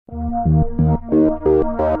Let's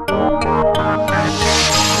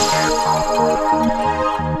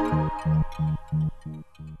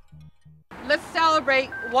celebrate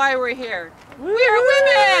why we're here. We're women!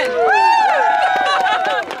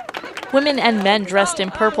 Women and men dressed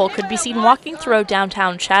in purple could be seen walking through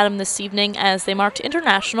downtown Chatham this evening as they marked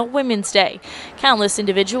International Women's Day. Countless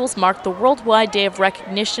individuals marked the worldwide day of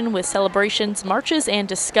recognition with celebrations, marches, and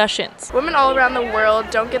discussions. Women all around the world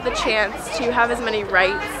don't get the chance to have as many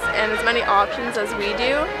rights and as many options as we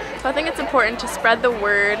do. So I think it's important to spread the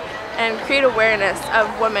word and create awareness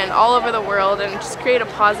of women all over the world and just create a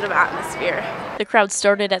positive atmosphere. The crowd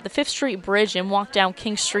started at the 5th Street Bridge and walked down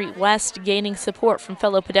King Street West, gaining support from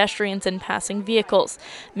fellow pedestrians and passing vehicles.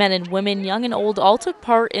 Men and women, young and old, all took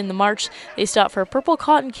part in the march. They stopped for purple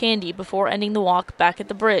cotton candy before ending the walk back at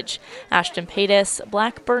the bridge. Ashton, Patis,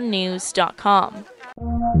 BlackburnNews.com.